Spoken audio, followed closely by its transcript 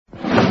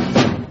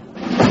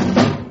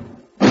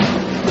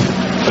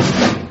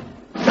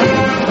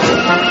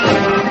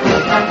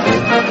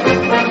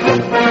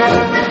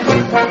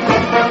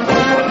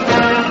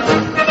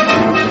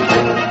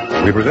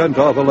present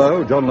Arthur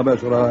Lowe, John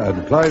LeMessurier,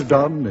 and Clive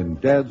Dunn in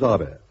Dad's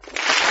Army.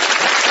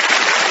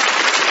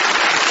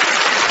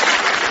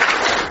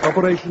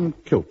 Operation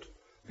Kilt,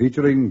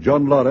 featuring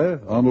John Lorry,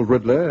 Arnold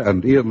Ridley,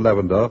 and Ian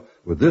Lavender,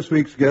 with this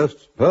week's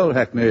guests, Pearl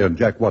Hackney and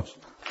Jack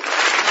Watson.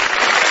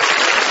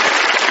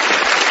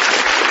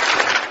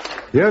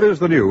 Here is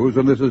the news,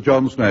 and this is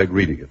John Snagg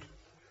reading it.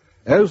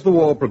 As the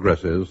war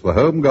progresses, the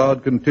Home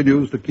Guard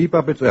continues to keep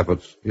up its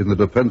efforts in the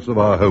defense of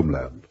our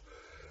homeland.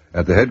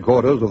 At the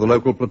headquarters of the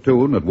local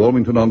platoon at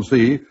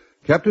Walmington-on-Sea,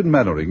 Captain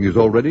Mannering is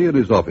already in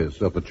his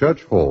office at the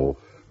church hall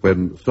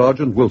when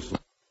Sergeant Wilson...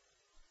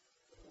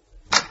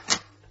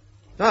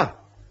 Ah,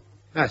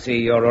 I see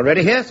you're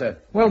already here, sir.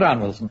 Well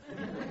done, Wilson.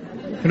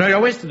 You know, you're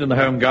wasted in the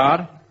Home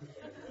Guard.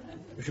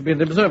 You should be in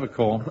the Observer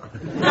Corps.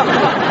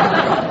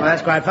 Well,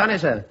 that's quite funny,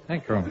 sir.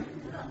 Thank you.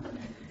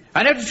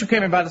 I noticed you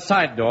came in by the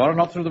side door and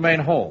not through the main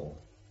hall.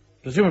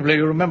 Presumably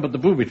you remembered the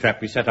booby trap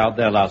we set out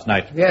there last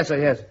night. Yes, sir,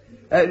 yes.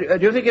 Do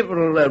you think it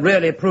will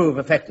really prove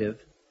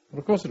effective? Well,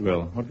 of course it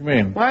will. What do you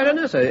mean? Well, I don't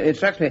know, sir. It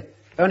strikes me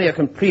only a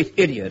complete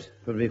idiot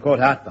could be caught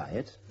out by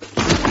it.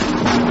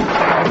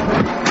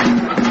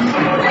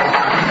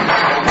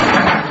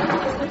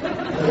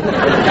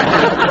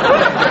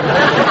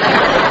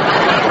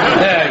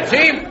 There, you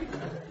see?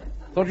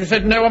 Thought you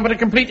said no one but a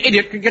complete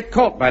idiot could get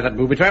caught by that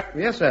booby trap.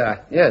 Yes,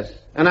 sir, yes.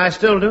 And I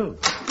still do.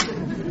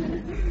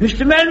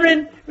 Mr.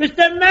 Mannering!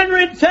 Mr.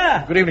 Mannering,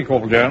 sir! Good evening,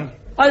 Corporal Jones.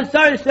 I'm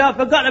sorry, sir, I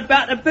forgot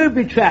about the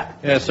booby trap.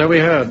 Yes, so we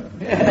heard.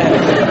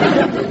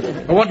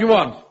 Well, what do you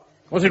want?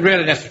 Was it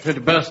really necessary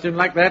to burst in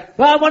like that?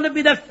 Well, I want to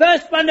be the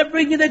first one to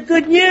bring you the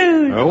good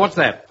news. Oh, what's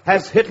that?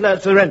 Has Hitler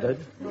surrendered?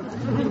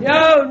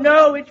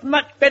 No, it's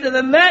much better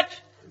than that.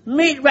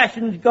 Meat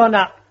rations gone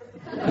up.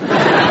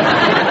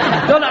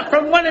 Gone up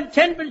from 1 and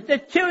 10 to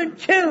 2 and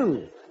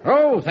 2.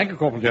 Oh, thank you,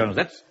 Corporal Jones.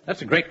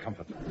 That's a great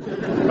comfort.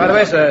 By the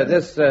way, sir,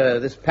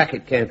 this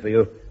packet came for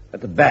you at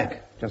the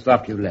back just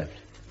after you left.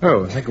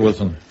 Oh, thank you,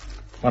 Wilson.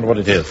 Wonder what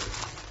it is.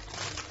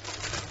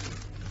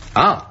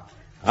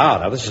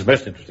 Now this is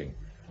most interesting.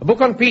 A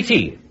book on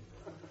PT.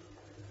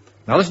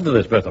 Now listen to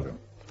this, both of you.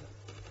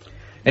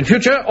 In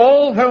future,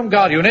 all Home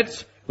Guard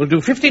units will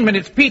do 15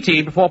 minutes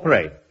PT before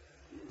parade.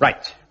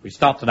 Right, we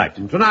start tonight.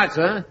 Tonight,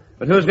 sir?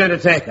 But who's going to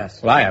take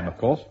us? Well, I am, of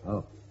course.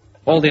 Oh.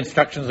 All the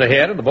instructions are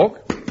here in the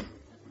book.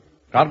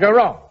 Can't go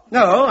wrong.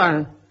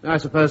 No, I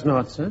suppose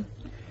not, sir.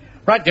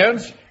 Right,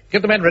 Jones,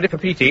 get the men ready for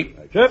PT.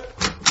 Sir?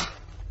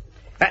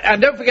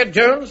 And don't forget,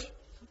 Jones,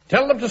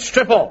 tell them to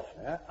strip off.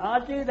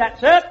 I'll do that,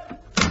 sir.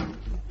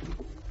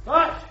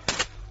 Right.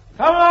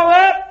 Come on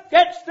up.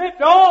 Get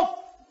stripped off.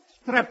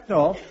 Stripped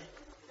off?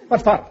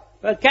 What for?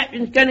 The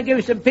captain's going to give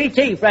us some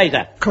PT,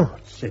 Fraser.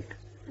 God's sake.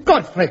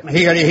 God frick me,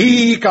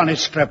 he can't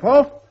strip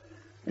off.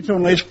 It's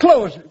only his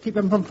clothes that keep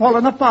him from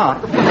falling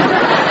apart.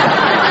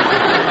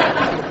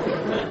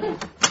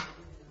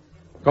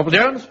 Corporal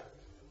Jones,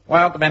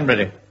 why aren't the men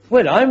ready?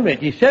 Well, I'm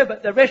ready, sir,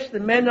 but the rest of the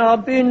men are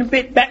being a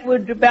bit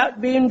backward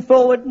about being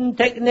forward and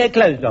taking their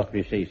clothes off,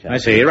 you see, sir. I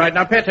see. Right,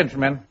 now pay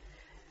attention, men.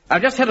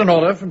 I've just had an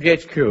order from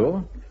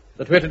GHQ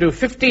that we're to do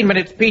 15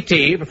 minutes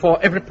PT before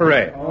every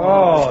parade.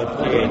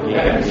 Oh, dear.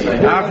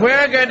 Now, if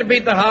we're going to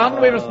beat the Hun,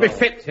 we must be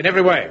fit in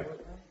every way.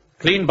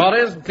 Clean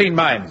bodies and clean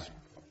minds.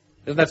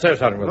 Isn't that so,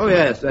 Sergeant Wilson? Oh,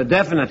 yes,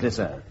 definitely,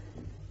 sir.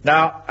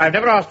 Now, I've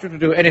never asked you to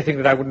do anything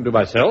that I wouldn't do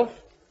myself.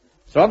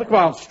 So on the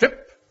command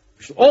strip,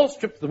 we shall all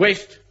strip to the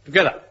waist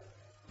together.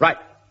 Right.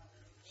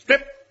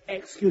 Strip.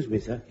 Excuse me,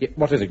 sir. Yeah,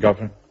 what is it,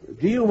 Godfrey?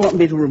 Do you want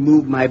me to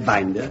remove my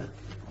binder?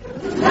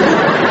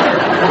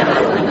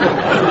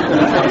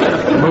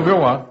 Move your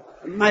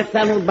what? My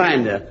flannel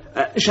binder.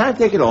 Shall I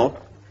take it off?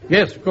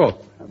 Yes, of course.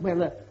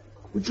 Well,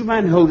 would you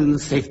mind holding the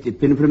safety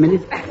pin for a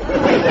minute?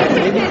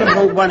 Maybe you can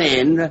hold one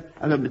end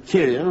of the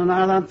material and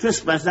I'll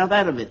twist myself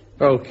out of it.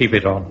 Oh, keep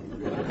it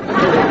on.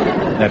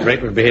 At that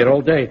rate, we'll be here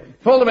all day.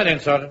 Fall the men in,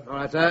 Sergeant. All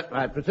right, sir.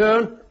 Right,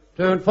 platoon.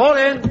 Platoon, fall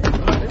in.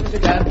 Let me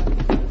sit down.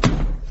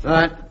 All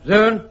right,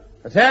 platoon.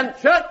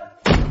 Attention.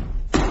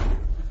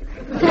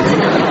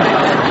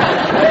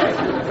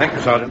 Thank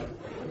you, Sergeant.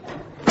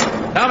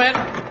 Now, men,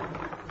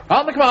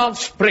 on the command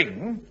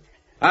spring,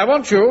 I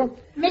want you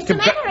Mr. to...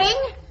 Mannering!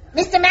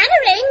 Mr.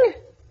 Mannering!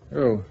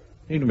 Oh,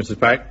 evening, Mrs.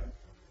 Pike.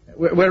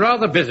 We're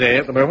rather busy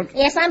at the moment.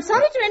 Yes, I'm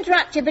sorry to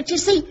interrupt you, but you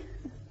see...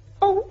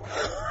 Oh.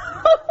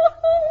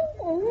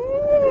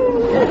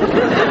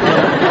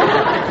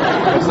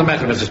 What's the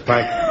matter, Mrs.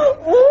 Pike?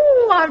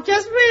 Oh, I've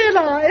just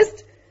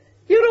realised.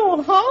 You're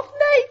all half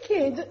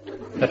naked.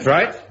 That's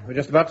right. We're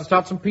just about to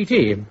start some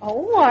PT.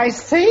 Oh, I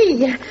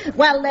see.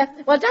 Well,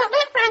 don't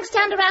let Frank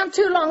stand around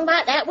too long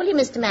like that, will you,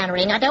 Mr.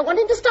 Mannering? I don't want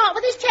him to start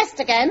with his chest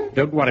again.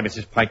 Don't worry,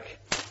 Mrs. Pike.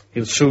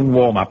 He'll soon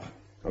warm up.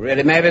 Oh,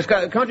 really, Mavis,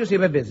 can't you see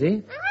we're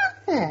busy?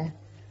 Arthur,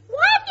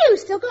 why have you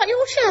still got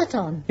your shirt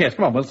on? Yes,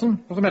 come on,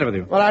 Wilson. What's the matter with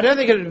you? Well, I don't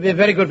think it would be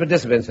very good for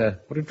discipline, sir.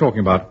 What are you talking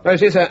about? Oh, you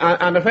see, sir,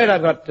 I'm afraid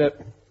I've got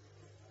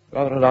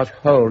rather a large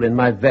hole in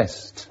my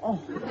vest. Oh.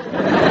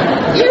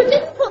 You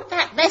didn't put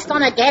that vest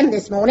on again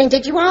this morning,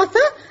 did you, Arthur?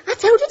 I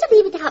told you to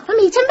leave it out for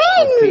me to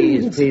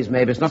mend. Oh, please,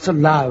 Mavis, not so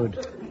loud.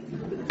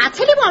 I'll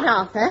tell you what,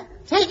 Arthur.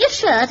 take your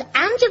shirt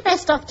and your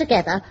vest off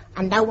together,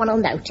 and no one will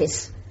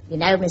notice. You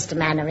know, Mr.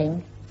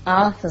 Mannering,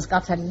 Arthur's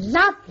got a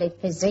lovely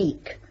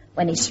physique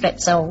when he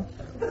strips off.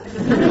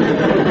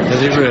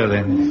 Does he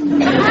really?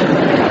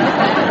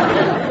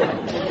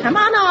 Come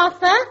on,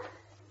 Arthur.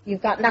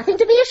 You've got nothing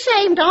to be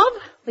ashamed of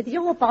with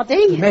your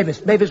body. Mavis,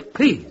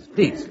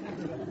 please.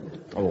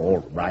 Oh,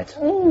 all right.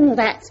 Oh,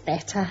 that's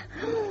better.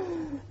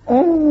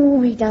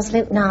 Oh, he does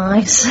look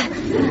nice.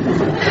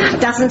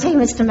 Doesn't he,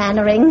 Mr.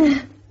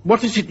 Mannering?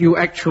 What is it you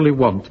actually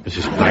want,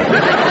 Mrs. Pike?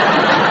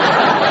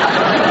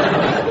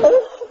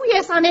 Oh,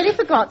 yes, I nearly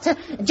forgot.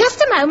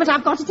 Just a moment,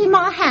 I've got it in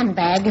my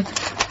handbag.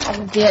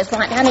 Oh, dear, it's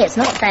right down here. It's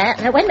not there.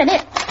 No, wait a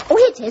minute. Oh,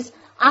 here it is.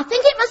 I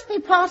think it must be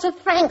part of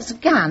Frank's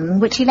gun,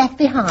 which he left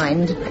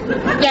behind.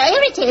 Yeah,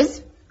 here it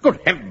is. Good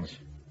heavens.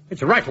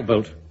 It's a rifle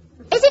bolt.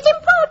 Is it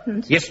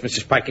important? Yes,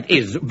 Mrs. Pike, it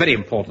is very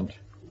important.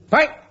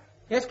 Pike,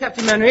 Yes,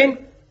 Captain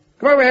Mannering?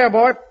 come over here,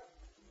 boy.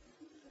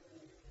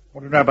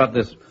 What do you know about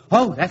this?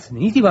 Oh, that's an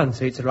easy one,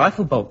 sir. It's a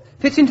rifle bolt.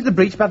 Fits into the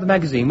breech above the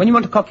magazine. When you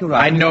want to cock your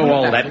rifle... I know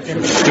all that,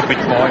 you stupid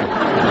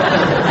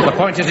boy. The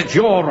point is, it's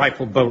your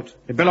rifle bolt.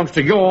 It belongs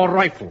to your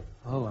rifle.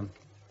 Oh, I'm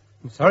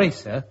sorry,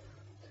 sir.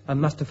 I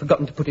must have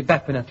forgotten to put it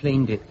back when I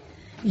cleaned it.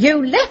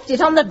 You left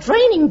it on the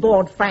draining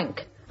board,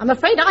 Frank. I'm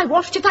afraid I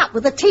washed it up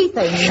with the tea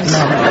things.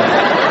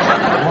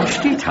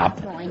 Washed it up?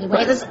 Oh,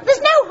 anyway, there's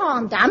no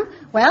harm done.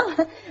 Well,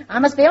 I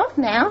must be off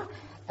now.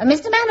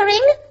 Mr.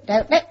 Mannering,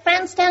 don't let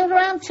Frank stand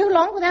around too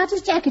long without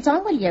his jacket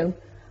on, will you?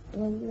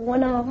 Oh,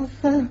 and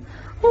Arthur.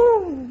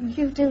 Oh,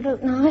 you do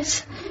look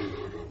nice.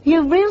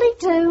 You really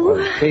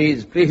do. Oh,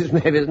 please,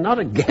 Mavis, not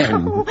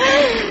again. Oh.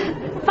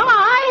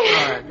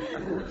 Bye.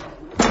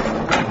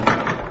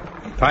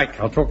 Pike,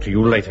 I'll talk to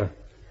you later.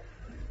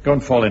 Go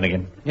and fall in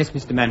again. Yes,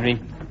 Mr.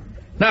 Mannering.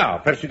 Now,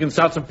 perhaps you can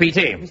start some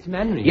PT. Mr.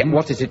 Mannering? Yeah,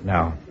 what is it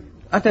now?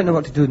 I don't know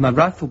what to do with my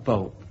rifle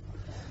bolt.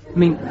 I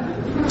mean...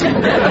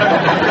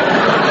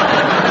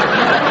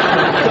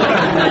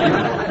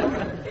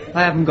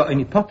 I haven't got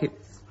any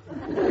pockets.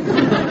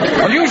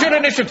 Well, use your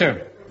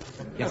initiative.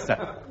 Yes,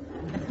 sir.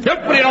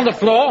 Don't put it on the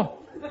floor.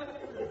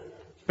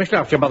 Especially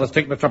after your mother's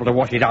taken the trouble to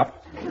wash it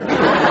up.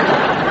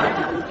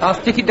 I'll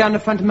stick it down the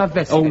front of my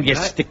vest. Oh, then,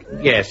 yes, right?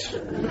 yes.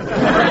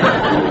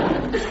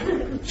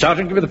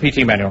 Sergeant, give me the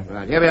PT manual.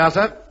 Right, here we are,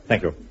 sir.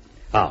 Thank you.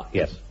 Ah,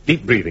 yes.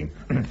 Deep breathing.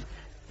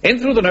 In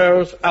through the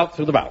nose, out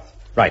through the mouth.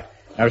 Right.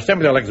 Now stand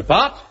with your legs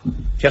apart,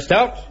 chest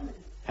out,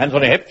 hands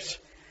on your hips,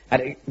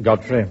 and...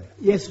 Godfrey,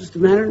 Yes, Mr.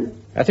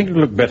 Mannering? I think it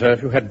would look better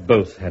if you had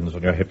both hands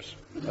on your hips.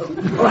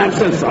 Oh, I'm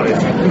so sorry, sir.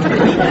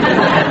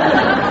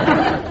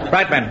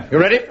 Right, man. You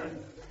ready?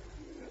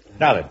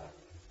 Now then.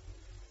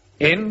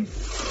 In.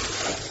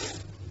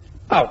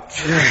 Out.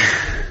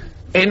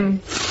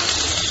 In.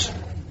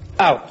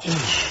 Out.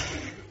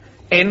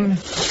 In.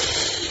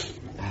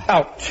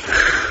 Out.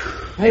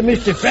 Hey,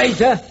 Mr.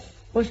 Fraser,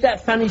 what's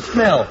that funny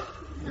smell?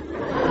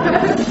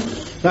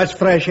 That's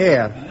fresh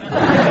air.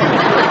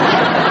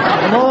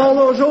 And all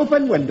those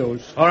open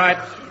windows. All right.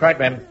 Right,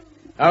 men.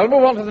 I'll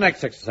move on to the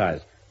next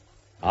exercise.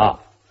 Ah,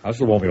 this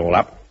will warm you all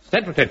up.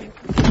 Stand for attention.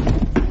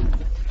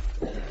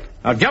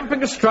 Now,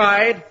 jumping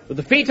astride with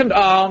the feet and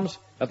arms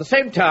at the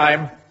same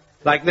time,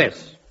 like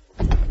this.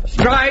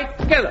 Stride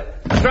together.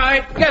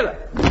 Stride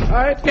together.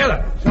 Stride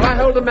together. Shall I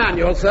hold the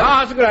manual, sir? Ah,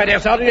 that's a good idea,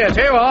 Sergeant. Yes,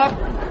 here you are.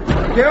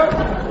 Thank you.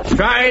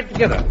 Stride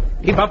together.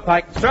 Keep up,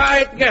 Pike.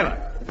 Stride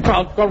together.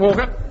 Come on,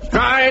 Walker.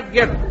 Stride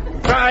together.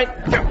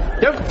 Stride.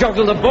 Don't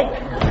joggle the book.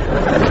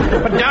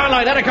 But down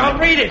like that, I can't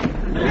read it.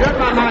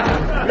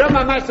 You don't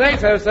mind my saying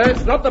so, sir.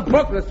 It's not the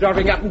book that's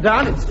jogging up and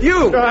down, it's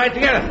you. Stride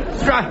together.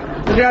 Stride.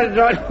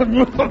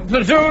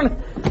 Platoon.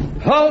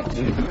 Halt.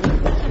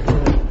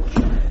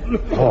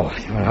 Oh,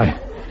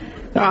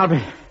 I'll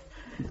be...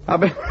 I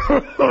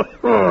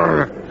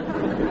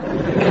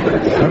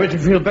bet you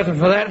feel better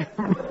for that.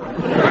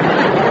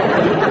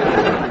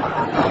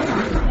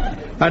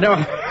 I know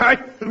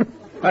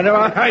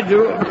I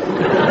do.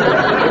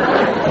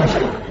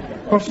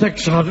 What's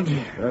next, Sergeant?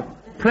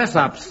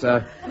 Press-ups,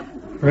 sir.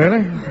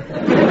 Really? You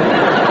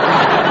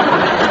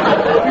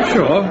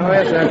sure? Oh,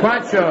 yes, sir,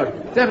 quite sure.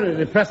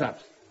 Definitely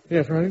press-ups.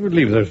 Yes, well, we'll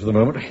leave those for the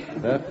moment.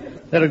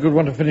 They're a good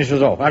one to finish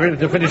us off. I mean,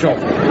 to finish off.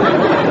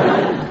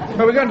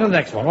 Well, we're going to the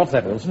next one. What's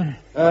that, Wilson?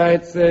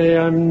 It's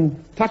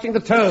touching the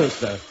toes,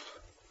 sir.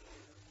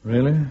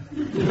 Really?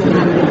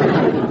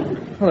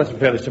 Well, that's a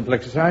fairly simple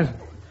exercise.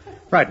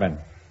 Right, men.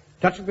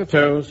 Touching the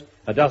toes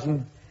half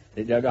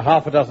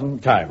a dozen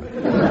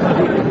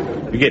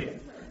times. Begin.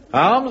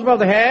 Arms above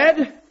the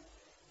head,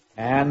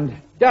 and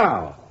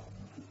down.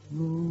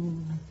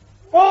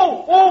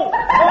 Oh!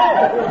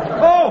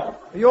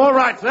 Are you all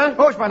right, sir?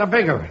 Oh, it's my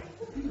bingo.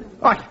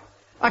 Right.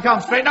 I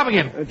can't straighten up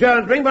again.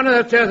 Jones, bring one of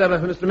those chairs over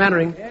for Mr.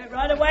 Mannering. Yeah,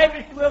 right away,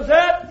 Mr.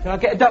 Wilson. Shall I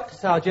get a doctor,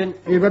 Sergeant?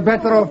 You were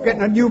better off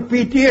getting a new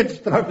PT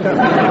instructor.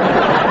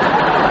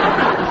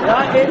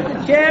 Right, here's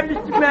the chair,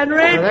 Mr.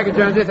 Mannering. Thank you,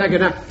 Jonesy, thank you.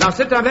 Now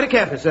sit down very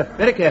carefully, sir.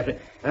 Very carefully.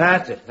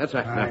 That's it. That's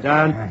right.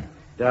 Now,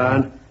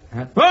 down.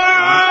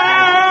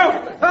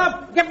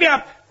 Up! Get me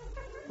up!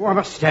 Oh, I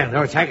must stand.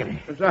 No, it's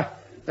agony. That's right.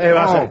 There you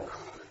are,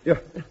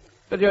 sir.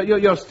 But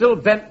you're still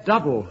bent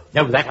double.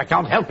 No, that I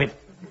can't help it.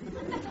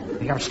 I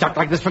think I'm stuck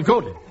like this for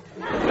good.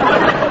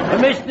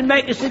 Permission to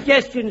make a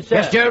suggestion, sir.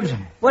 Yes, Jones?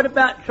 What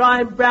about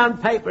trying brown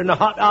paper in a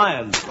hot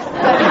iron? That's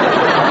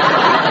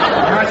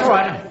all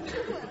right.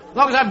 As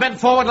long as I'm bent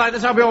forward like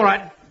this, I'll be all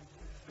right.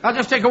 I'll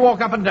just take a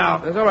walk up and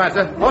down. That's all right,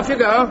 sir. Off you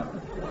go.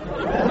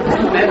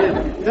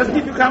 Doesn't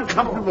it become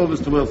comfortable,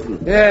 Mr. Wilson?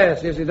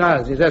 Yes, he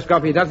does. He says,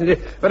 Scopy, doesn't he?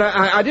 But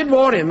I did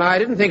warn him. I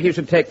didn't think he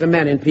should take the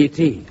men in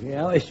PT.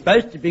 Yeah, it's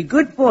supposed to be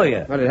good for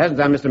you. Well, it hasn't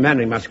done Mr.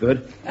 Mannering much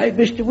good. Hey,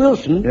 Mr.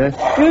 Wilson. Yes?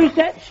 Who's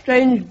that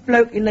strange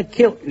bloke in the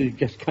kilt who's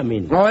just come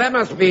in? Oh, that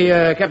must be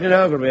Captain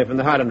Ogilvy from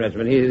the Highland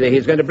Regiment.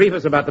 He's going to brief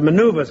us about the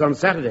manoeuvres on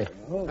Saturday.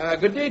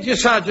 Good day to you,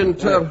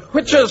 Sergeant.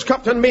 Which is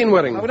Captain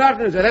Mainwaring? Good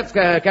afternoon, sir. That's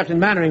Captain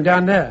Mannering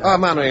down there. Ah,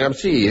 Mannering, I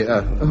see.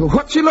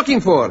 What's he looking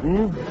for?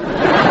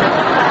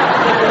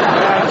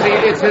 See,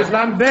 it's his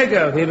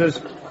lumbago. He was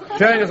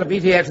showing us a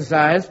PT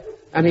exercise,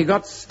 and he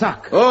got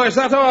stuck. Oh, is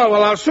that all?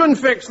 Well, I'll soon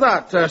fix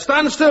that.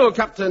 Stand still,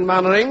 Captain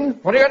Mannering.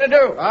 What are you going to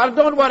do?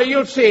 Don't worry,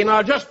 you'll see.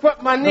 Now, just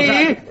put my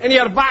knee in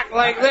your back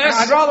like this.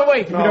 I'd rather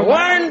wait. Now,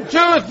 1,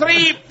 2,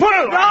 3,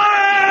 pull!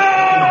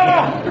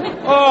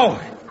 Oh!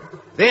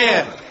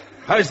 There.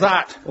 How's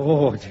that?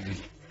 Oh,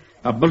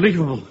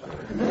 unbelievable.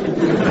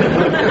 Good.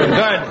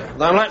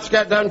 Then let's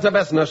get down to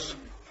business.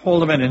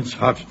 Hold the men in,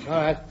 Sergeant. All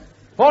right.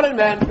 Fall in,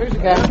 man. Who's the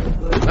can?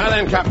 Now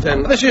then,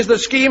 Captain, this is the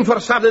scheme for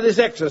Saturday's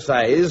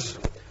exercise.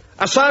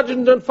 A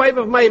sergeant and 5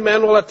 of my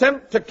men will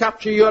attempt to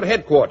capture your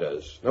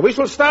headquarters. Now, we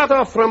shall start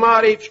off from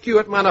our HQ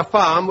at Manor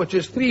Farm, which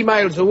is 3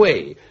 miles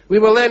away. We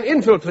will then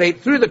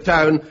infiltrate through the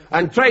town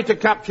and try to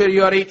capture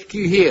your HQ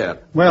here.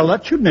 Well,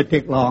 that shouldn't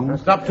take long.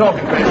 Stop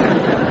talking.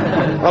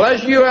 Well,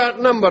 as you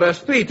outnumber us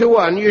 3 to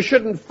 1, you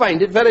shouldn't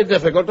find it very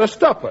difficult to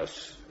stop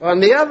us. On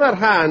the other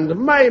hand,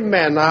 my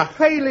men are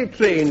highly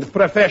trained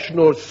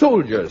professional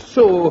soldiers,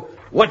 so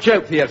watch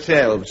out for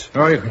yourselves.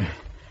 Oh, you can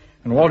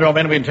warn your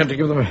men we intend to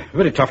give them a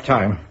very tough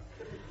time.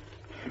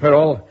 We're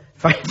all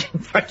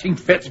fighting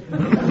fit.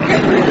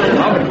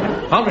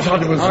 How much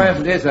Sergeant Wilson? Oh, yes,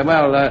 it is, sir.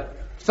 Well,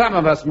 some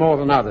of us more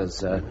than others,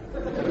 sir.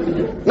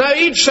 Now,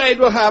 each side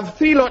will have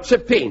 3 lots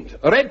of paint.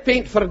 Red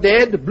paint for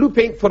dead, blue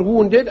paint for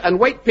wounded, and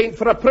white paint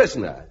for a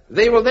prisoner.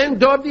 They will then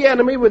daub the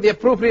enemy with the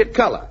appropriate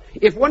colour.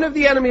 If one of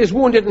the enemy is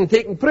wounded and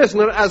taken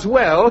prisoner as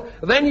well,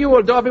 then you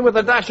will daub him with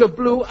a dash of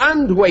blue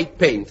and white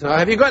paint. Now,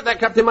 have you got that,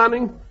 Captain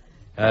Manning?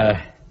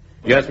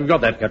 Yes, we've got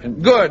that, Captain.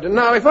 Good.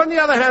 Now, if on the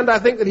other hand I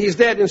think that he's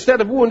dead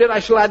instead of wounded, I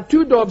shall add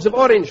 2 daubs of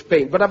orange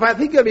paint. But if I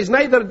think he's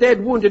neither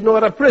dead, wounded,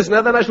 nor a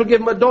prisoner, then I shall give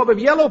him a daub of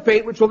yellow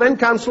paint, which will then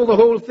cancel the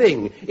whole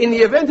thing. In the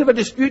event of a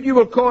dispute, you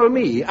will call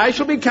me. I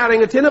shall be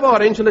carrying a tin of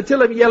orange and a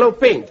tin of yellow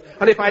paint.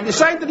 And if I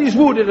decide that he's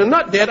wounded and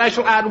not dead, I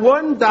shall add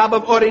 1 dab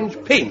of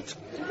orange paint.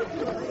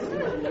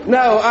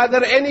 Now, are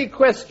there any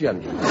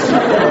questions?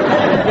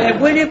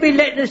 Will you be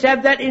letting us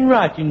have that in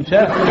writing,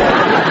 sir?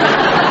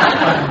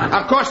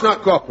 Of course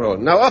not, Corporal.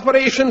 Now,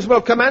 operations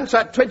will commence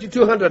at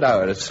 2200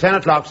 hours. 10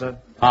 o'clock, sir.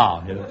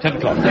 10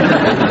 o'clock.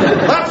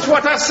 That's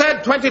what I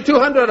said,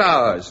 2200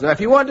 hours. Now, if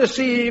you want to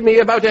see me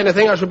about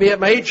anything, I shall be at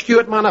my HQ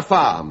at Manor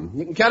Farm.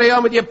 You can carry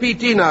on with your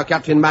PT now,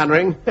 Captain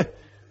Mannering.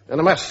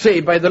 And I must say,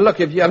 by the look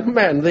of your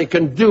men, they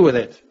can do with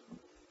it.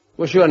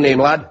 What's your name,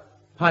 lad?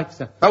 Pike,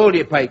 sir. How old are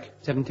you, Pike?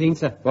 17,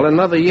 sir. Well, in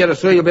another year or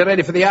so, you'll be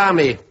ready for the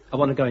army. I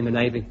want to go in the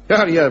Navy.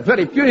 Oh, you're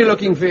very puny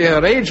looking for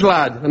your age,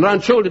 lad, and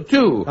round-shouldered,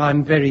 too.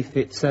 I'm very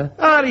fit, sir.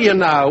 Are you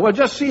now? Well,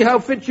 just see how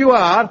fit you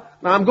are.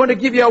 Now, I'm going to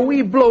give you a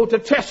wee blow to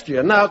test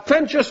you. Now,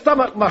 clench your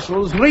stomach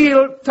muscles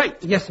real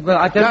tight. Yes, well,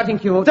 I don't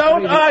think you ought to...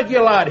 Don't argue,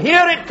 lad.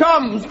 Here it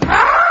comes.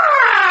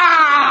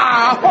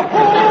 Ah!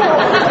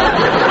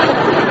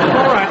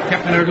 All right,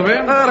 Captain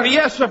Ogilvy.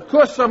 Yes, of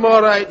course I'm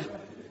all right.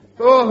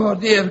 Oh,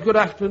 dear. Good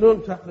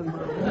afternoon, Captain.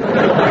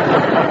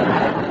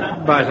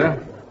 Bye,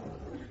 sir.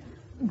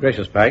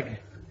 Gracious, Pike.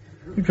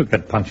 You took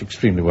that punch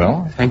extremely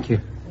well. Thank you.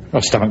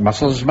 Your stomach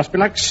muscles must be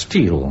like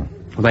steel.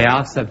 Well, they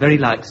are, sir. Very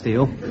like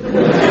steel.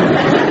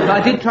 But I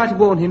did try to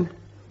warn him.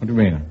 What do you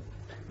mean?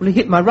 Well, he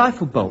hit my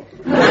rifle bolt.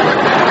 Remember,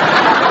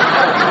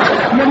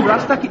 I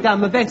stuck it down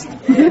my vest.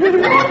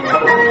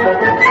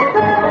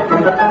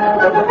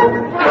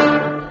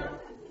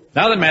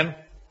 Now then, men.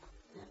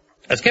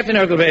 As Captain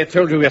Ogilvy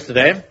told you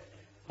yesterday,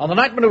 on the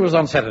night manoeuvres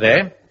on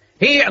Saturday,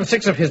 he and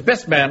 6 of his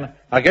best men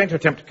are going to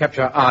attempt to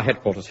capture our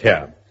headquarters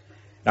here.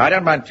 Now, I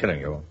don't mind telling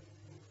you,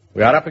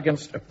 we are up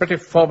against a pretty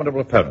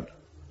formidable opponent.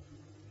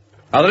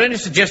 Are there any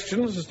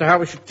suggestions as to how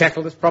we should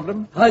tackle this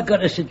problem? I've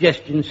got a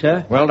suggestion,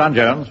 sir. Well done,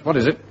 Jones. What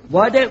is it?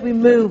 Why don't we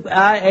move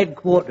our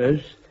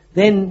headquarters,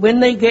 then when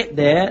they get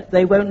there,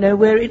 they won't know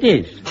where it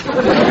is.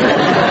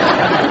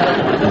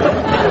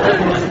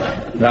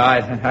 No,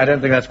 I don't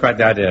think that's quite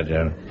the idea,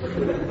 Jones.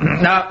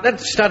 Now,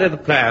 let's study the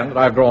plan that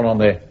I've drawn on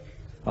the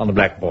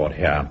blackboard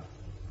here.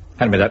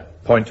 Hand me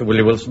that pointer, will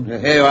you, Wilson?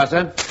 Here you are,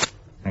 sir.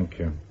 Thank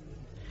you.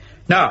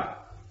 Now,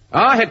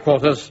 our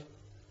headquarters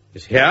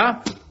is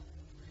here,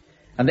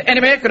 and the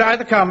enemy could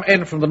either come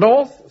in from the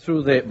north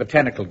through the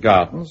botanical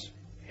gardens,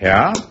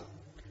 here,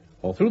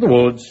 or through the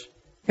woods,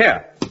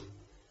 here.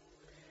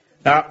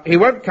 Now, he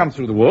won't come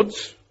through the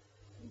woods,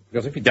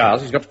 because if he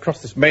does, he's got to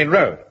cross this main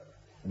road,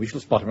 and we shall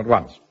spot him at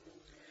once.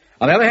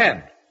 On the other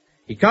hand,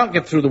 he can't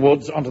get through the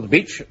woods onto the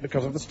beach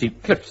because of the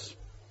steep cliffs.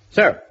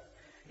 So,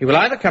 he will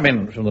either come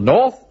in from the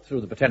north,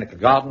 through the Botanical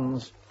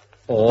Gardens,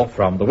 or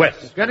from the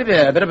west. It's going to be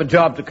a bit of a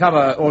job to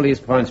cover all these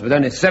points with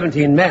only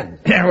 17 men.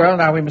 Well,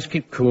 now we must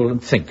keep cool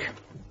and think.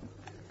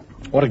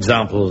 What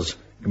examples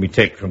can we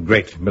take from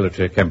great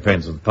military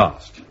campaigns of the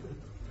past?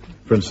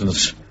 For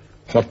instance,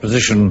 what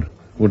position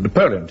would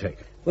Napoleon take?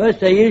 Well,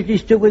 they usually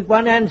stood with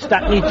one hand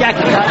stuck in his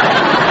jacket.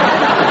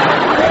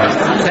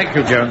 Thank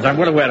you, Jones. I'm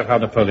well aware of how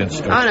Napoleon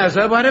stood. I know,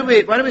 sir. Why don't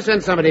we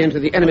send somebody into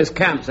the enemy's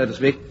camp, so to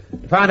speak,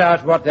 to find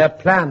out what their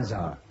plans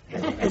are?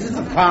 This is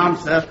a farm,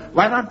 sir.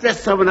 Why not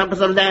dress someone up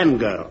as a land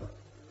girl?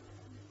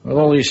 With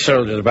all these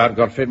soldiers about,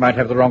 Godfrey, it might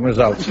have the wrong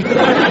results. No,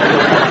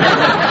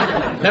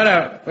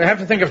 we have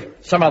to think of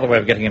some other way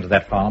of getting into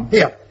that farm.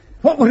 Here,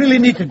 what we really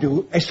need to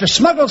do is to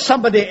smuggle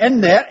somebody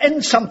in there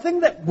in something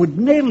that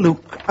wouldn't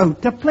look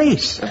out of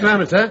place. Just a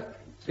moment, sir.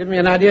 Give me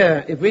an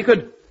idea. If we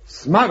could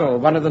smuggle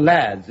one of the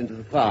lads into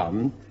the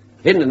farm,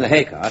 hidden in the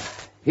hay cart,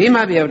 he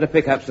might be able to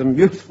pick up some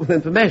useful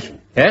information.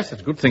 Yes,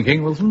 that's good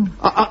thinking, Wilson.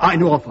 I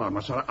know a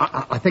farmer, sir.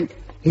 I think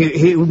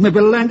he would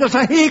maybe lend us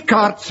a hay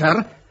cart,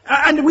 sir,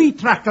 and a wee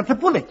tractor to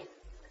pull it.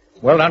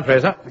 Well done,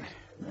 Fraser.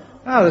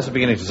 Now, this is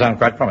beginning to sound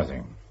quite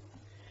promising.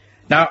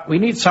 Now, we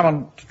need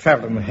someone to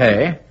travel in the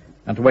hay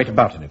and to wait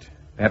about in it,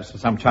 perhaps for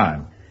some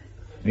time.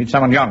 We need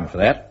someone young for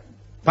that.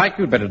 Pike,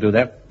 you'd better do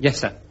that. Yes,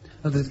 sir.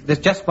 Well, there's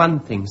just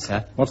one thing,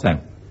 sir. What's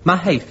that? My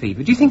hay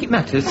fever. Do you think it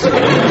matters? Of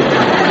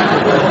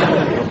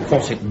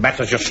course it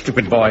matters, you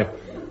stupid boy.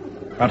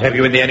 Can't have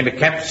you in the enemy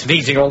camp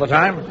sneezing all the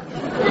time.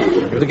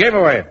 Give the game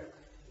away.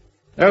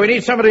 No, we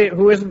need somebody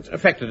who isn't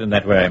affected in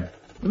that way.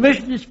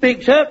 Permission to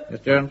speak, sir?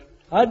 Yes, Jones?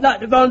 I'd like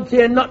to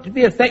volunteer not to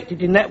be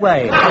affected in that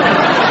way.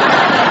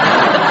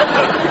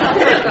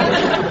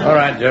 All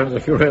right, Jones,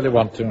 if you really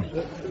want to.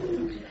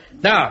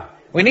 Now,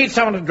 we need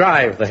someone to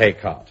drive the hay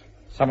cart.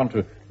 Someone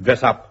to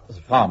dress up as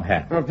a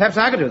farmhand. Well, perhaps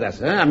I could do that,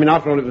 sir. I mean,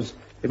 after all, it was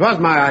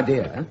my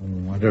idea.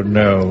 I don't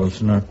know,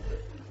 Wilson.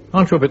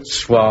 Aren't you a bit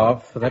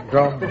suave for that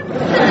job?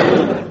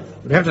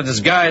 You'd have to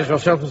disguise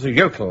yourself as a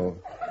yokel.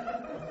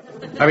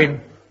 I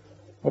mean,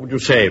 what would you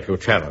say if you were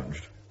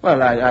challenged?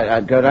 Well,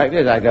 I'd go like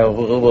this. I'd go...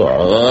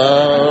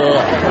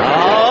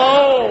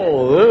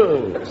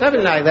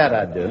 something like that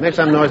I'd do. Make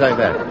some noise like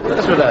that.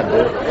 That's what I'd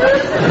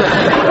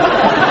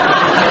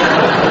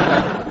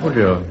do. Would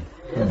you?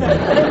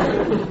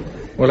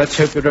 Well, let's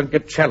hope you don't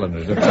get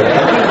challenged.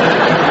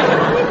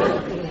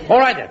 All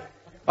right, then.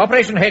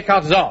 Operation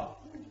Haycart is on.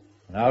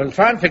 Now, we'll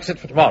try and fix it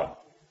for tomorrow.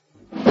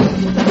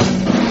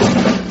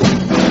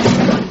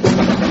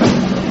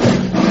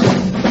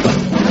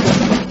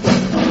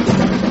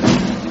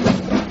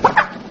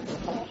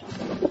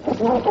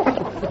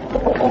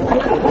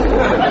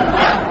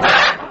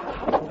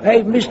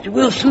 Hey, Mr.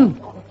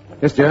 Wilson.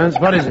 Yes, Jones,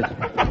 what is it?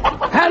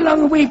 How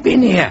long have we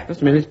been here?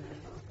 Just a minute.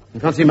 You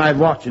can't see my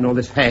watch in all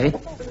this hay.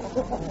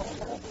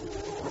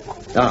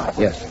 Ah,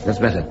 yes, that's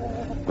better.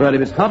 Well,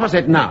 if it's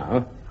 8:30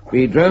 now,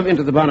 we drove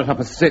into the barn at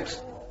 6:30.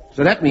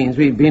 So that means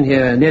we've been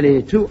here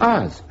nearly 2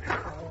 hours.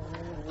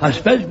 I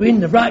suppose we're in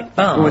the right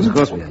barn. Oh, yes, of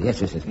course we are.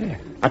 Yes.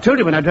 I told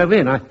you when I drove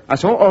in. I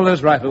saw all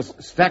those rifles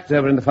stacked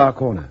over in the far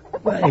corner.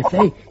 Well, if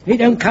they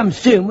don't come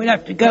soon, we'll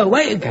have to go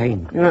away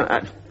again. You know,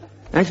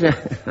 actually,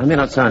 I may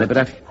not sound it,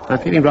 but I'm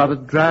feeling rather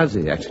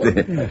drowsy,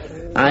 actually.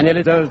 I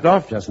nearly dozed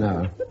off just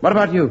now. What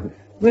about you?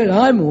 Well,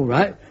 I'm all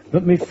right,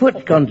 but my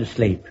foot's gone to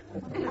sleep.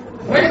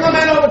 Bring the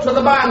men over to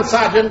the barn,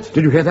 Sergeant.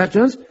 Did you hear that,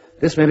 Jones?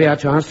 This may be our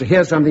chance to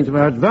hear something to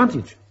our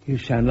advantage. You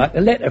sound like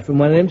a letter from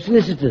one of them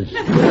solicitors.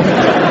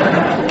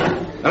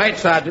 Right,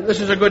 Sergeant,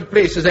 this is a good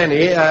place as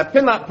any.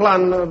 Pin that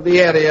plan of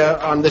the area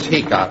on this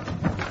hay cart.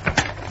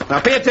 Now,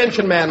 pay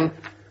attention, men.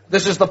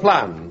 This is the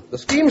plan. The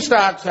scheme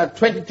starts at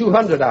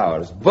 2200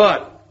 hours,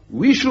 but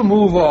we shall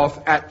move off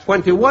at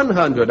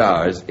 2100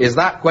 hours. Is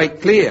that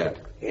quite clear?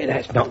 Yeah,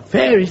 that's not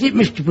fair, is it,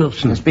 Mr.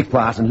 Wilson? Let's be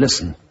quiet and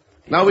listen.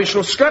 Now, we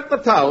shall skirt the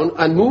town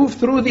and move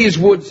through these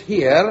woods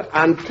here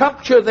and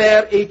capture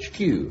their HQ.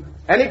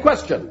 Any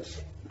questions?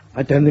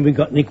 I don't think we've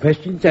got any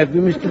questions, have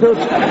we, Mr.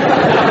 Wilson? Not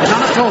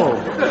at all.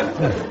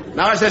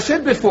 Now, as I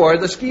said before,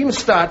 the scheme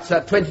starts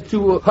at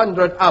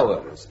 2200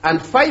 hours. And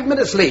 5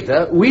 minutes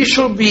later, we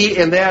shall be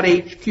in their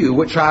HQ,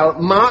 which I'll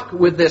mark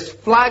with this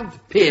flagged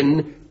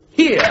pin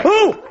here.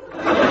 Oh!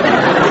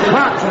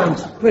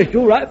 Well, it's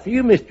all right for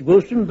you, Mr.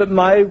 Wilson, but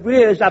my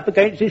rear's up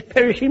against this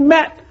perishing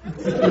map.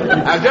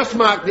 I've just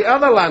marked the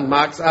other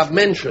landmarks I've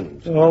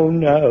mentioned. Oh,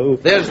 no.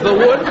 There's the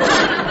woods.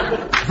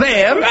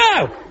 There.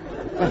 Oh!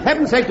 For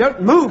heaven's sake,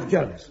 don't move,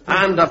 Jones.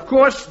 And, of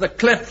course, the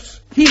cliffs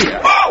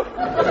here. Oh!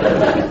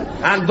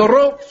 And the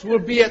ropes will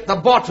be at the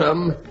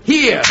bottom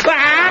here.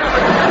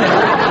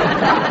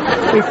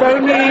 If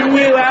only he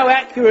knew how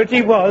accurate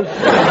he was.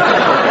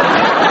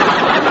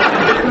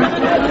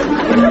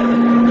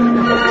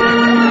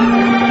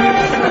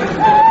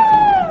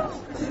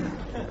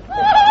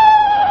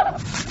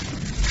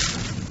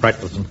 Right,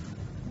 Wilson.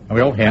 Are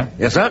we all here?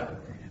 Yes, sir.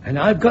 And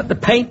I've got the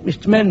paint,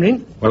 Mr.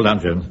 Mannering. Well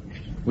done, Jones.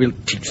 We'll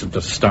teach them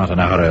to start an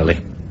hour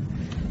early.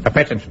 Now,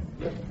 pay attention.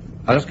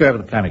 I'll just go over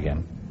the plan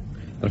again.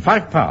 There are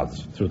 5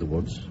 paths through the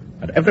woods,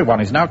 and every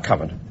one is now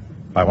covered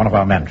by one of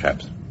our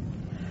man-traps.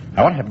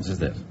 Now, what happens is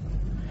this.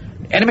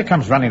 The enemy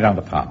comes running down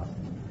the path.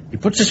 He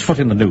puts his foot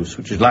in the noose,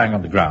 which is lying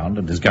on the ground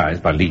and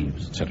disguised by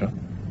leaves, etc.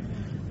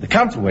 The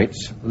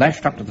counterweights,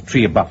 lashed up to the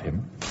tree above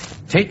him,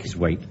 take his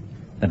weight,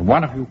 then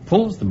one of you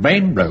pulls the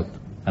main rope,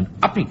 and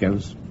up he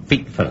goes,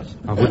 feet first.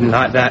 I wouldn't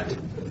like that.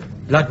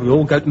 Blood would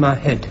all go to my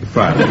head.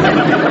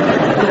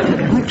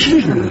 Right.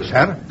 Excuse me,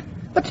 sir,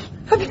 but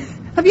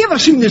have you ever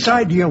seen this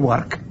idea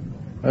work?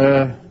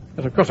 Yes,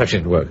 of course I've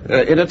seen it work.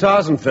 In a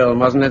Tarzan film,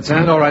 wasn't it,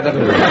 Sam? All right,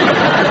 that'll do.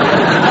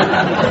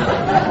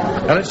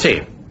 Now, let's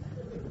see.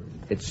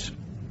 It's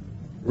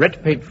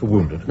red paint for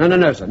wounded.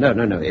 No, sir.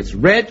 No. It's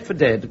red for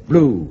dead,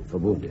 blue for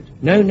wounded.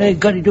 No, you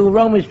got it all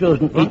wrong, Mr.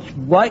 Wilson. It's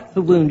white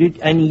for wounded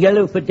and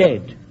yellow for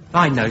dead.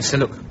 I know, sir.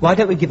 Look, why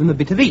don't we give them a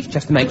bit of each,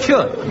 just to make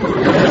sure?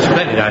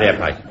 Splendid idea,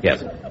 Pike.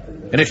 Yes.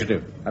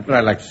 Initiative. That's what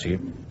I'd like to see.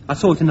 I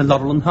saw it in the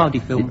Laurel and Hardy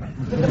film.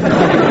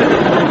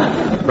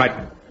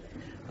 Right.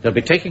 They'll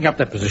be taking up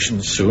their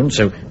positions soon,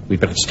 so we'd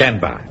better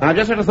stand by. I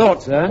just had a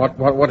thought, sir.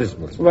 What is it,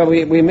 Wilson? Well,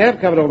 we may have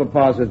covered all the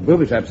paths with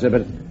booby traps, sir,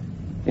 but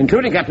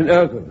including Captain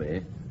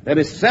Ogilvy, there'll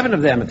be 7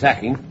 of them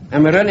attacking,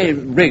 and we're only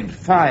rigged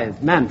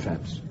 5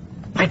 man-traps.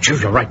 By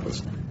Jove, you're right,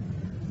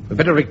 Wilson. We'd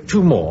better rig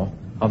 2 more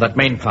on that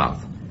main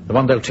path, the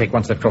one they'll take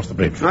once they've crossed the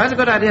bridge. Oh, that's a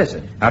good idea,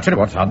 sir. I'll tell you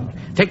what, son.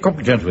 Take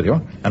Corporal Jones with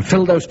you, and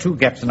fill those 2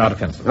 gaps in our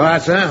defence. All right,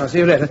 sir. I'll see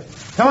you later.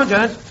 Come on,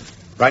 Jones.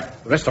 Right,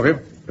 the rest of you,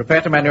 prepare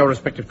to man your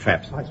respective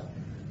traps. Right.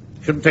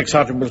 Shouldn't take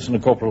Sergeant Wilson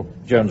and Corporal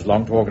Jones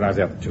long to organise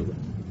the other 2.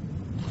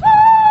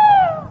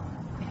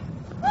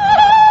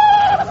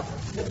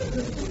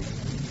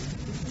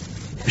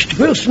 Mr.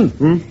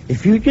 Wilson,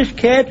 if you just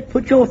care to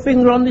put your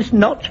finger on this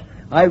knot,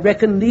 I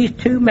reckon these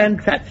 2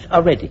 man-traps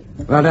are ready.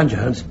 Well done,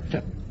 Jones.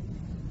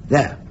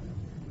 There.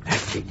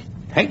 That's it.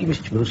 Thank you,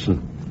 Mr.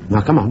 Wilson. Now,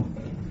 come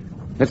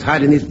on. Let's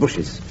hide in these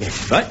bushes.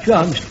 Yes, right you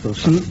are, Mr.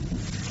 Wilson.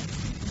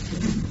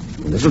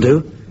 This'll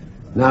do.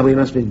 Now we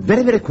must be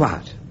very, very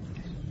quiet.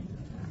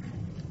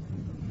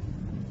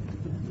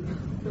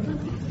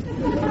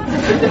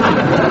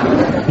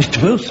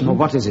 Mr. Wilson. Well,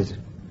 what is it?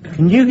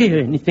 Can you hear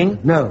anything?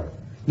 No.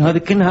 Neither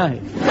can I.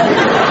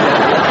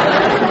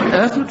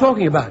 What are you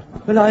talking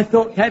about? Well, I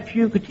thought perhaps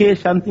you could hear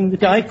something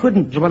that I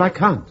couldn't. Well, I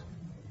can't.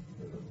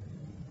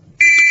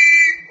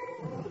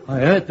 I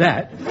heard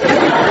that.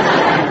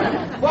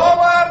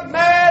 Forward,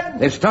 men!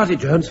 They've started,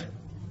 Jones.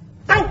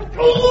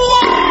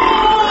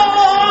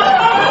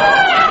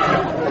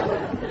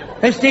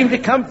 They seem to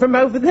come from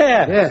over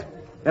there. Yeah,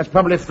 that's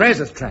probably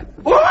Fraser's trap.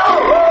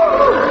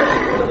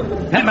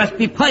 That must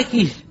be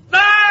Pikey's.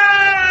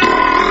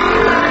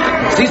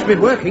 It seems to be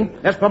working.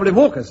 That's probably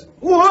Walker's.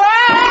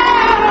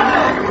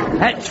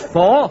 That's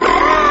 4.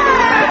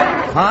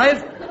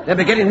 5. They'll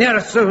be getting near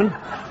us soon.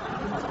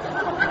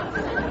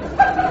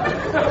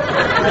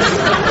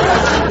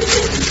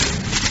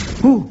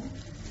 Ooh,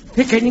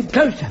 they're getting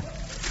closer.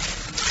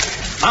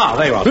 Ah,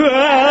 there you are.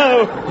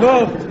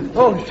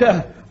 Oh,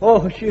 sir.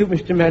 Oh, you,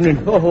 Mr.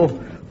 Manning.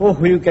 Oh,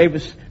 you gave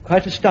us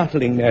quite a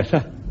startling there,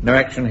 sir. No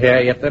action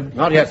here yet, then?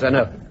 Not yet, sir,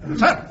 no.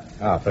 Sir,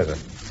 Ah, Fraser.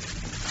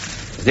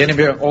 Has the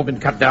enemy all been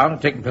cut down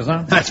and taken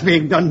prisoner? that's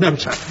being done now,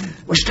 sir.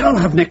 We still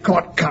haven't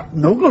caught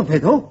Captain Ogilvy,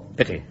 though.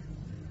 Pity.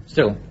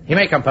 Still, he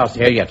may come past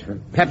here yet.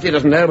 Perhaps he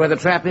doesn't know where the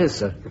trap is,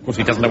 sir. Of course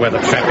he doesn't know where the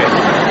trap is.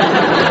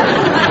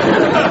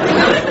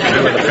 If he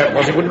knew where the trap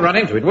was, he wouldn't run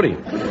into it, would he?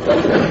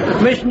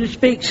 Permission to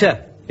speak,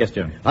 sir. Yes,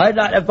 Jones. I'd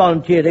like to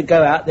volunteer to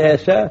go out there,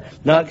 sir.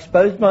 Now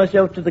expose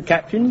myself to the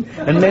captain,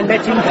 and then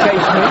let him chase me,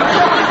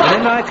 and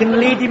then I can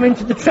lead him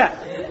into the trap.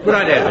 Good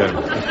idea,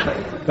 Jones.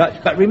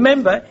 But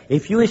remember,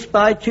 if you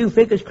espy 2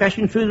 figures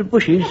crashing through the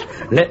bushes,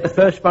 let the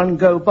first one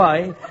go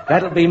by.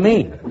 That'll be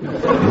me.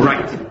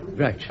 Right.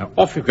 Now,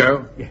 off you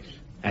go. Yes.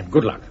 And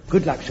good luck.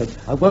 Good luck, sir.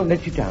 I won't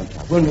let you down, sir.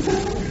 I won't let you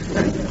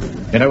down.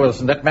 You know,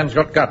 Wilson, that man's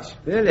got guts.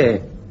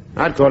 Really?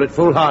 I'd call it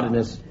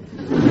foolhardiness.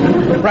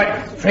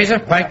 Right. Fraser,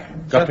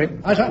 Pike, Godfrey.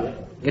 Aye, sir.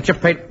 Get your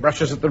paint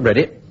brushes at the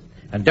ready.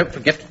 And don't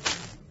forget,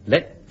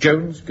 let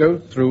Jones go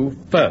through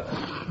first.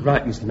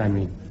 Right, Mr.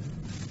 Manning.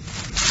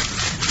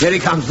 Here he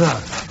comes now.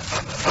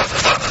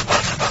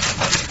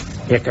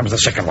 Here comes the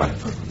second one.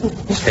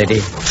 Steady.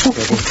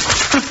 Steady.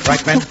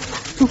 Right, men.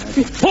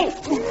 Pull!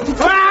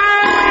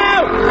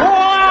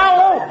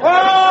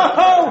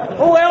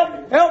 Oh,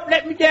 help,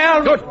 let me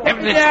down. Good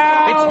heavens,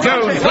 it's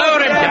Jones.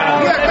 Lower him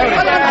down.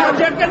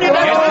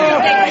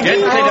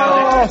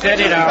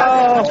 Steady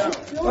down.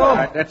 All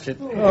right, that's it.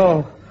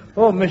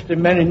 Oh, Mr.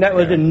 Manning, that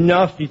was a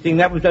nasty thing.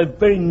 That was a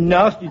very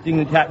nasty thing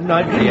that happened.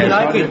 I didn't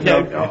like it,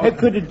 sir. It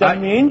could have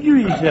done me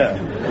injury,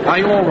 sir. Are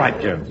you all right,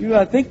 Jones?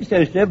 I think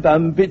so, sir, but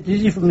I'm a bit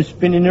dizzy from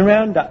spinning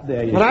around up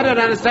there. Well, I don't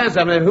understand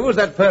something. Who was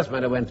that first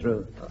man who went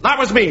through? That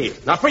was me.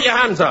 Now put your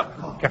hands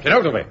up. Captain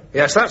Ogilvy.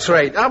 Yes, that's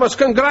right. I must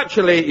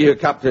congratulate you,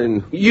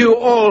 Captain. You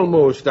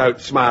almost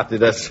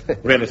outsmarted us.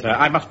 Really, sir,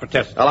 I must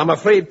protest. Well, I'm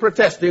afraid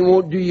protesting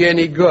won't do you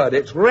any good.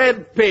 It's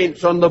red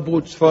paints on the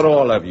boots for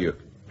all of you.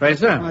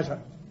 Fraser, Aye,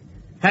 sir.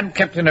 Hand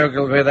Captain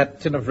Ogilvy that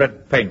tin of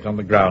red paint on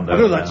the ground I'll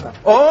over do there. that, sir.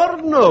 Or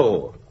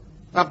no.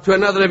 Up to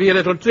another of your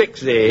little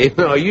tricks, eh?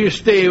 No, you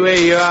stay where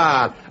you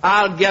are.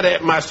 I'll get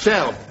it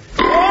myself.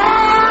 Oh,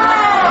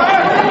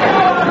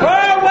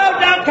 well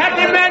done,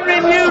 Captain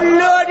Mandarin. You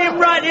lured him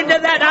right into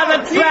that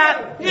other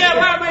trap. Yeah,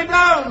 let me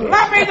down!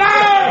 Let me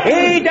down!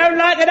 He don't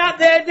like it up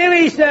there, do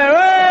he, sir?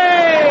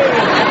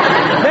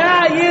 Hey!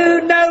 Now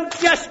you know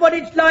just what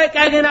it's like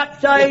hanging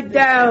upside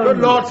down. Good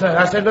Lord, sir.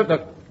 I said,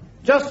 look.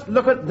 Just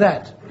look at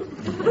that.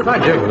 By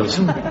Jove,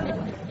 Wilson.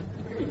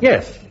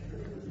 Yes.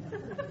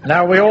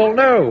 Now we all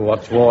know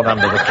what's worn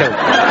under the kilt.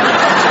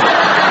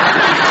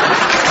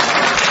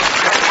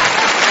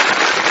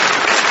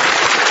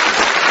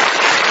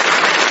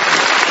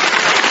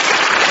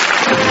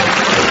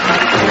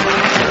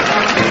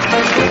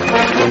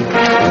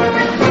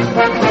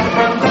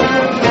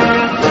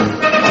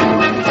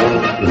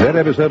 In that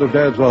episode of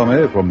Dad's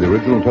Army, from the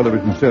original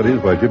television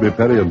series by Jimmy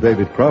Perry and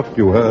David Croft,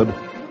 you heard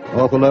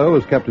Arthur Lowe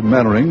as Captain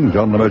Mannering,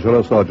 John LeMessurier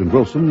as Sergeant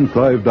Wilson,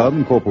 Clive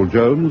Dunn, Corporal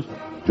Jones,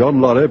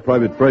 John Lorry,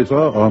 Private Bracer,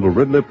 Arnold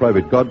Ridley,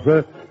 Private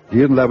Godfrey,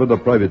 Ian Lavender,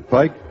 Private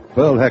Pike,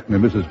 Pearl Hackney,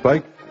 Mrs.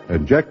 Pike,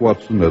 and Jack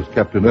Watson as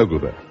Captain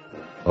Ogilvy.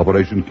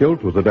 Operation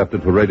Kilt was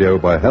adapted for radio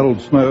by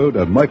Harold Snowd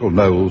and Michael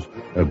Knowles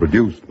and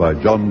produced by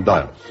John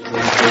Dias.